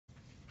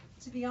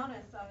to be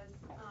honest,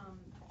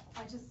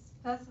 I just,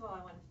 first of all,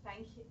 I want to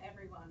thank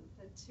everyone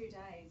for 2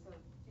 days of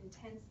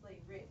intensely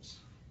rich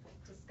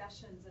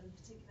discussions, and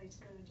particularly to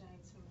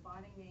James for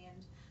inviting me.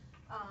 And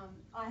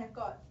I have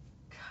got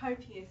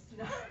copious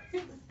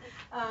notes,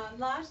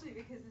 largely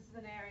because this is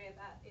an area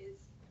that is,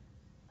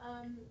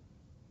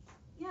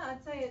 yeah,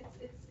 I'd say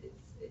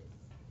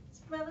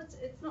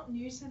it's not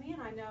new to me,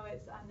 and I know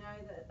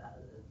that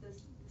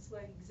this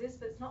work exists,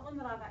 but it's not one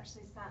that I've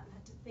actually sat and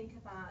had to think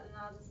about. And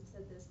others have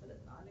said this, but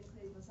I'd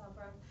include myself,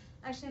 where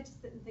I've actually had to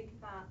sit and think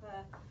about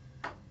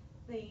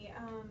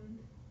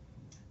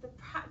the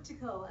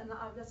practical, and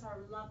that's why I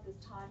love this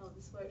title of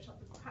this workshop,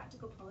 the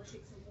practical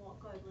politics of what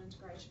global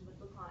integration would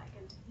look like,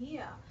 and to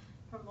hear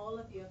from all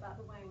of you about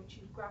the way in which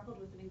you've grappled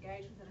with and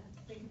engaged with it and had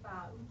to think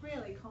about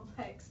really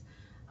complex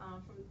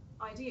from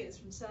ideas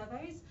from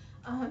surveys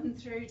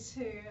through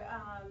to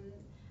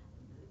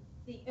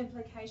the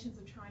implications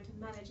of trying to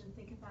manage and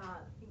think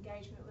about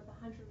engagement with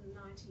 190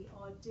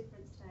 odd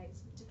different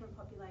states with different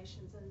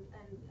populations,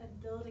 and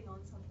building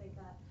on something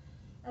that,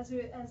 as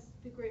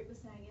the group was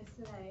saying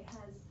yesterday,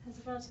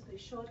 has a relatively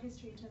short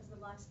history in terms of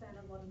the lifespan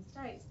of modern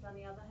states, but on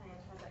the other hand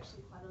has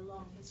actually quite a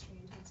long history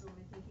in terms of when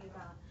we're thinking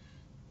about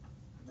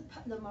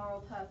the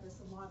moral purpose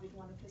and why we'd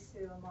want to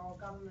pursue a moral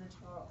government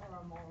or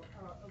a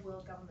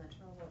world government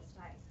or a world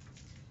state.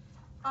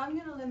 I'm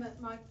going to limit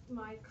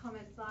my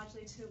comments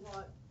largely to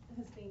what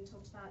has been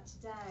talked about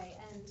today,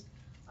 and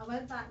I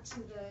went back to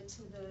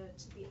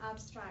the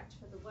abstract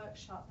for the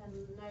workshop and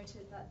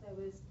noted that there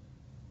was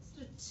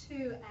sort of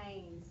 2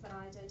 aims that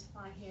I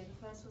identify here.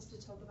 The first was to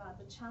talk about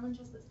the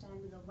challenges that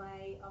stand in the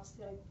way of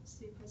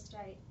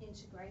superstate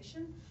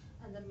integration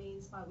and the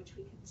means by which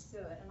we can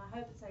pursue it. And I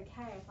hope it's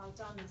okay if I've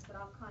done this, but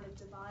I've kind of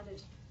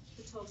divided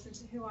the talks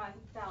into who I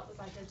felt was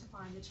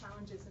identifying the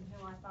challenges and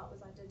who I felt was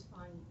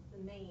identifying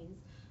the means.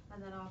 And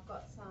then I've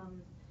got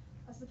some,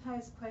 I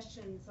suppose,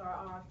 questions, or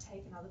I've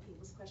taken other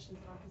people's questions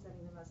and I'm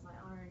presenting them as my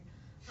own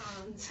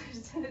to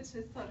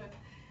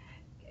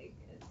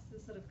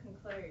sort of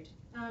conclude.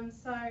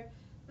 So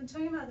when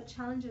talking about the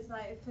challenges,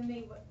 like, for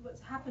me, what's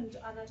happened,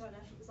 and I don't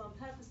know if it was on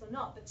purpose or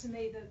not, but to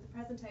me the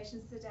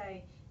presentations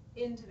today,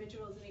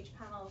 individuals in each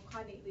panel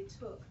quite neatly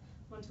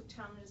one took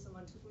challenges and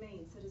one took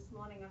means. So this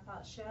morning I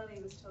felt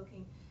Shirley was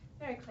talking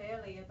very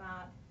clearly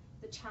about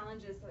the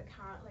challenges that are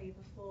currently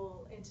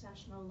before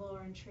international law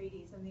and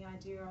treaties, and the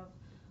idea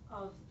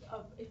of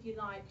if you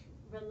like,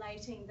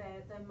 relating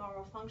their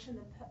moral function,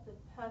 the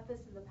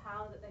purpose and the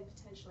power that they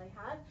potentially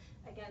have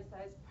against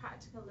those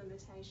practical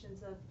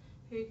limitations of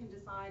who can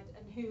decide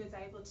and who is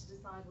able to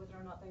decide whether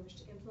or not they wish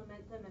to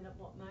implement them, and at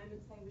what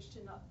moments they wish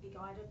to not be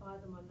guided by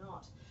them or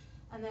not.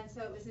 And then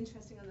so it was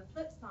interesting on the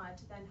flip side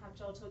to then have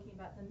Joel talking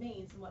about the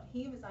means, and what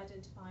he was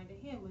identifying to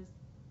him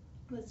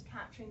was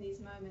capturing these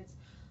moments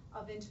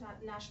of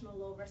international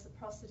law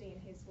reciprocity,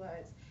 in his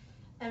words.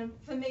 And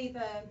for me,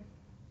 the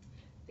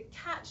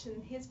catch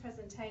in his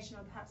presentation,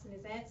 or perhaps in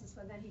his answers,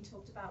 when then he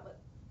talked about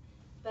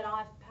that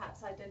I've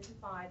perhaps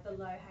identified the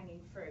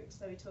low-hanging fruit.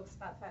 So he talks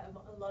about that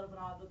a lot of what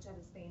I've looked at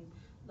has been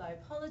low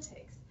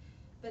politics.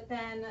 But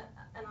then,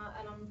 and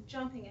I'm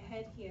jumping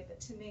ahead here, but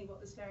to me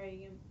what was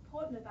very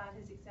important about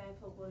his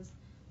example was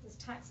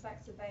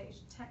tax-based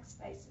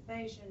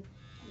evasion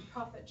and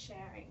profit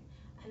sharing,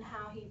 and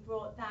how he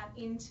brought that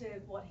into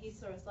what he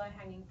saw as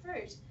low-hanging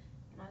fruit.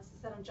 And as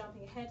I said, I'm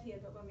jumping ahead here,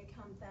 but when we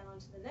come down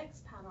onto the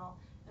next panel,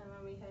 and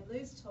when we heard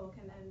Lou's talk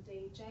and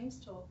James'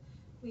 talk,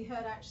 we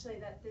heard actually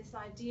that this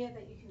idea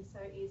that you can so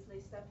easily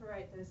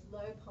separate those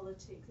low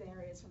politics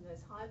areas from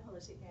those high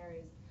politic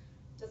areas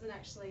doesn't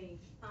actually,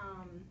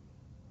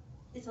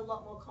 it's a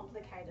lot more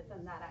complicated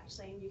than that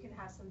actually, and you can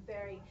have some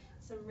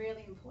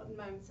really important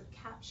moments of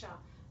capture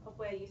of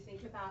where you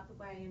think about the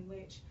way in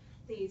which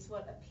these,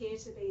 what appear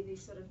to be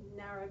these sort of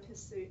narrow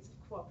pursuits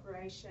of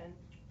cooperation,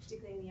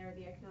 particularly in the area of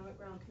the economic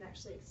realm, can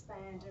actually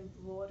expand and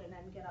broaden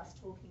and get us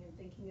talking and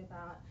thinking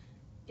about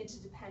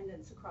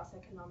interdependence across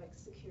economic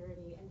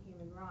security and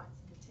human rights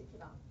in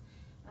particular.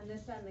 And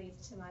this then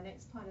leads to my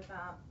next point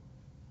about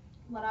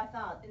what I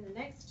felt in the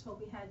next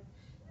talk we had.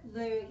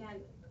 Lou,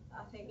 again,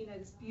 I think,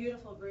 this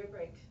beautiful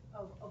rubric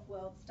of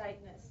world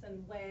stateness,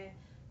 and where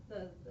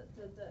the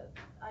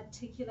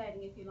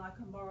articulating, if you like,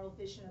 a moral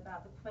vision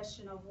about the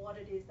question of what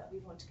it is that we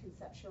want to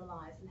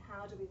conceptualize and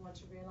how do we want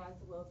to realize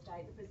the world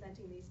state, and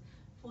presenting these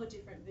 4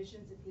 different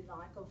visions, if you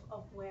like,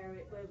 of where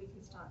we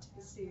can start to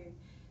pursue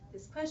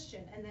this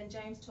question. And then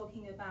James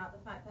talking about the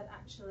fact that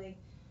actually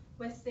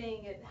we're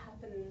seeing it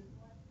happen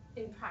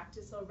in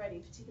practice already,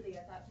 particularly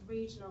at that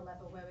regional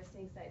level where we're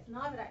seeing states. And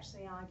I would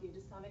actually argue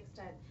to some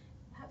extent,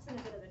 perhaps in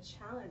a bit of a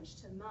challenge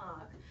to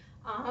Mark,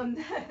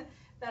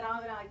 that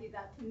I would argue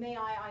that for me,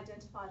 I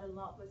identified a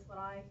lot with what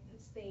I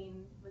have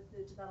seen with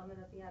the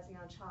development of the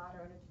ASEAN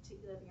Charter, and in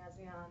particular the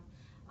ASEAN,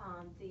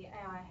 the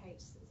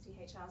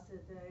AICHR, so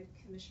the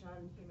Commission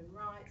on Human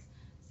Rights.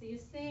 So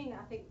you're seeing,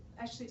 I think,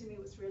 actually to me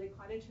what's really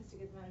quite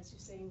interesting at the moment is you're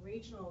seeing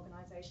regional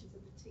organisations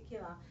in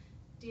particular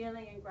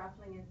dealing and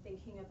grappling and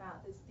thinking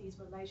about these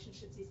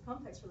relationships, these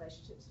complex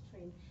relationships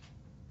between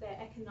their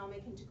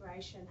economic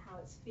integration,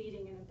 how it's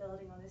feeding and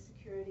building on their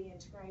security and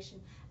integration.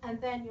 And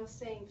then you're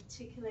seeing,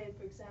 particularly,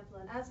 for example,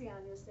 in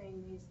ASEAN, you're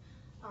seeing these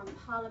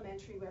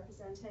parliamentary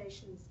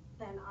representations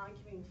then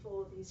arguing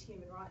for these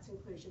human rights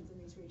inclusions in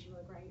these regional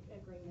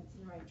agreements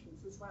and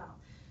arrangements as well.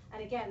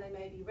 And again, they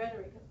may be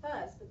rhetoric at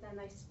first, but then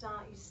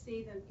you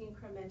see them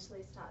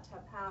incrementally start to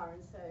have power.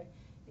 And so,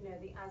 you know,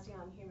 the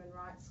ASEAN Human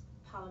Rights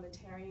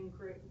Parliamentarian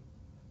Group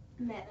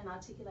met and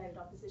articulated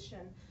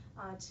opposition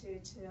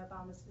to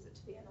Obama's visit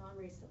to Vietnam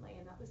recently,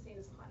 and that was seen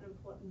as quite an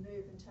important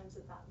move in terms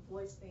of that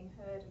voice being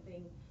heard and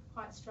being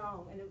quite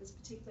strong. And it was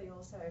particularly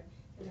also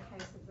in the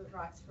case of the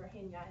rights for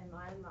Rohingya in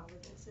Myanmar.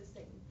 We've also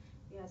seen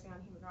the ASEAN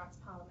Human Rights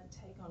Parliament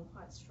take on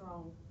quite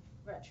strong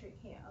rhetoric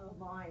here, or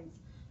lines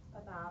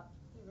about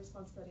the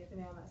responsibility of the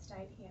Myanmar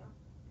state here.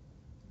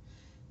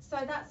 So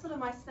that's sort of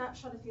my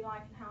snapshot, if you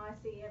like, and how I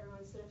see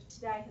everyone sort of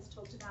today has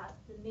talked about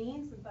the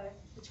means and both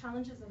the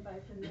challenges and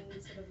both the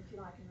means, sort of, if you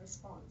like, in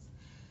response.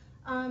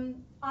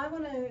 I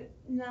want to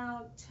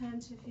now turn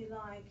to, if you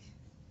like,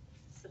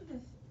 sort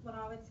of what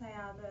I would say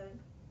are the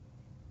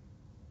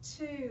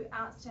two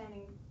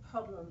outstanding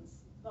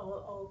problems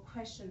or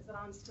questions that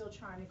I'm still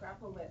trying to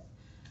grapple with.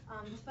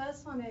 The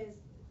first one is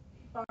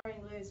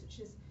borrowing Lou's, which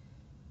is,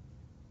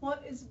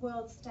 what is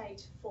world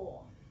state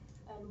for?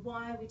 And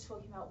why are we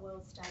talking about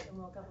world state and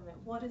world government?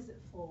 What is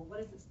it for? What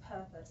is its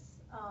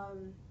purpose?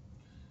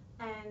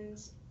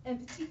 And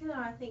in particular,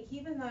 I think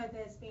even though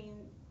there's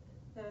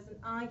an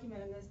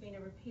argument and there's been a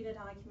repeated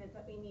argument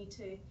that we need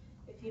to,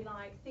 if you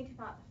like, think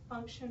about the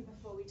function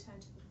before we turn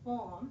to the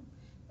form,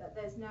 that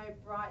there's no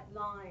bright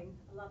line,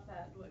 I love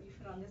that, what you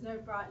put on, there's no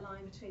bright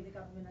line between the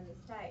government and the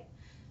state.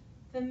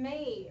 For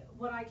me,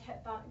 what I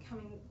kept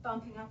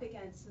bumping up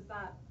against was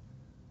that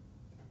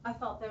I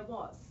felt there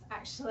was,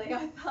 actually.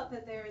 I felt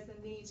that there is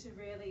a need to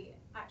really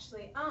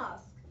actually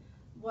ask,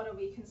 what are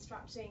we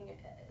constructing?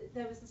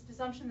 There was this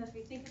presumption that if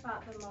we think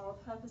about the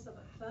moral purpose of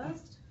it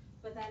first,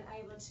 we're then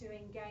able to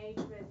engage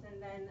with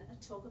and then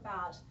talk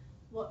about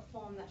what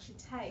form that should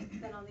take.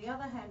 Then on the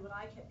other hand, what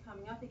I kept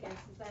coming up against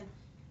is then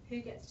who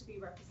gets to be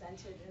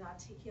represented in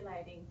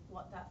articulating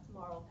what that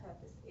moral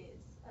purpose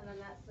is. And then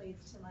that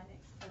leads to my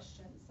next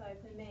question. So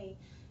for me,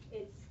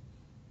 it's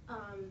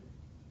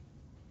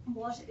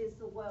what is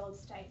the world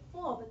state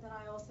for? But then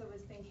I also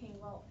was thinking,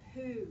 well,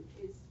 who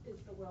is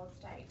the world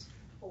state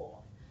for?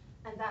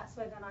 And that's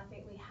where then I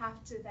think we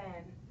have to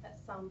then, at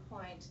some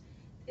point,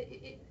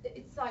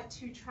 it's like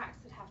two tracks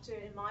that have to,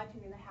 in my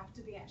opinion, they have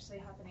to be actually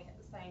happening at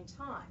the same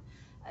time.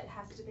 It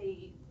has to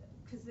be,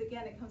 because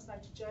again, it comes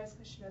back to Joe's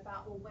question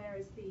about, well, where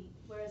is the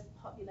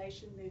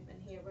population movement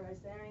here? Where is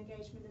their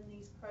engagement in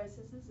these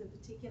processes, in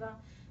particular,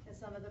 in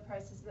some of the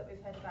processes that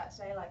we've heard about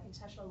today, like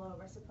international law and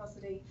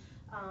reciprocity,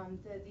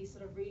 these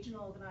sort of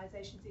regional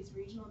organisations, these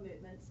regional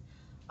movements.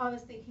 I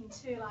was thinking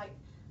too, like,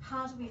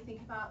 how do we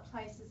think about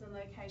places and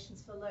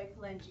locations for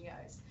local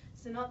NGOs?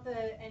 So not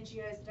the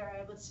NGOs that are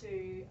able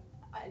to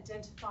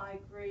identify,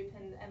 group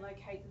and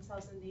locate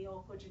themselves in New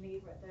York or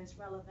Geneva at those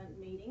relevant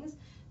meetings,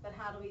 but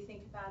how do we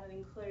think about and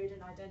include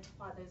and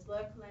identify those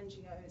local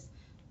NGOs,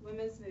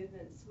 women's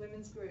movements,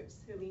 women's groups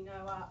who we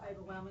know are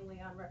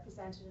overwhelmingly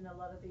unrepresented in a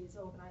lot of these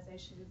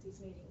organisations, these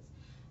meetings?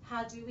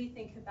 How do we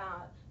think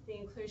about the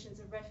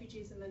inclusions of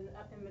refugees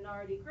and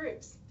minority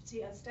groups,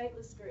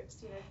 stateless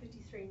groups,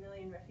 53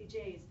 million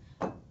refugees?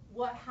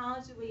 How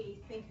do we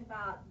think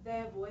about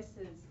their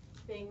voices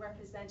being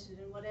represented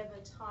in whatever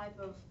type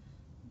of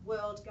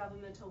world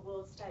government or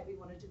world state we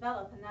want to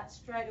develop? And that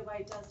straight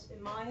away does,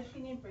 in my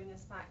opinion, bring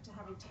us back to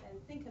having to then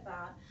think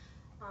about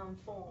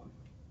form.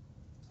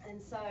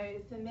 And so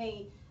for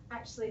me,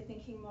 actually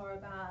thinking more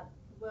about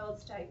world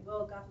state,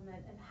 world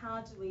government, and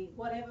how do we,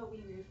 whatever we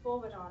move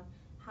forward on,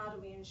 how do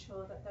we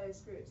ensure that those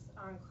groups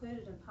are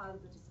included and part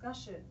of the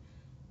discussion,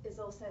 is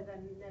also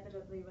then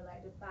inevitably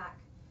related back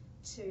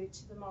to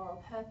the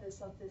moral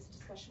purpose of this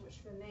discussion, which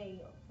for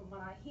me, from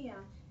what I hear,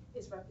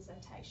 is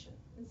representation.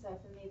 And so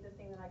for me, the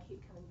thing that I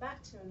keep coming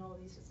back to in all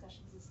these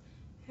discussions is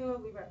who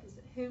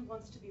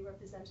wants to be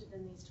represented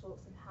in these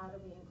talks, and how do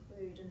we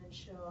include and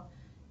ensure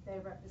their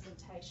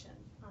representation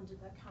under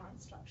the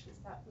current structures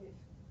that we've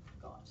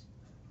got.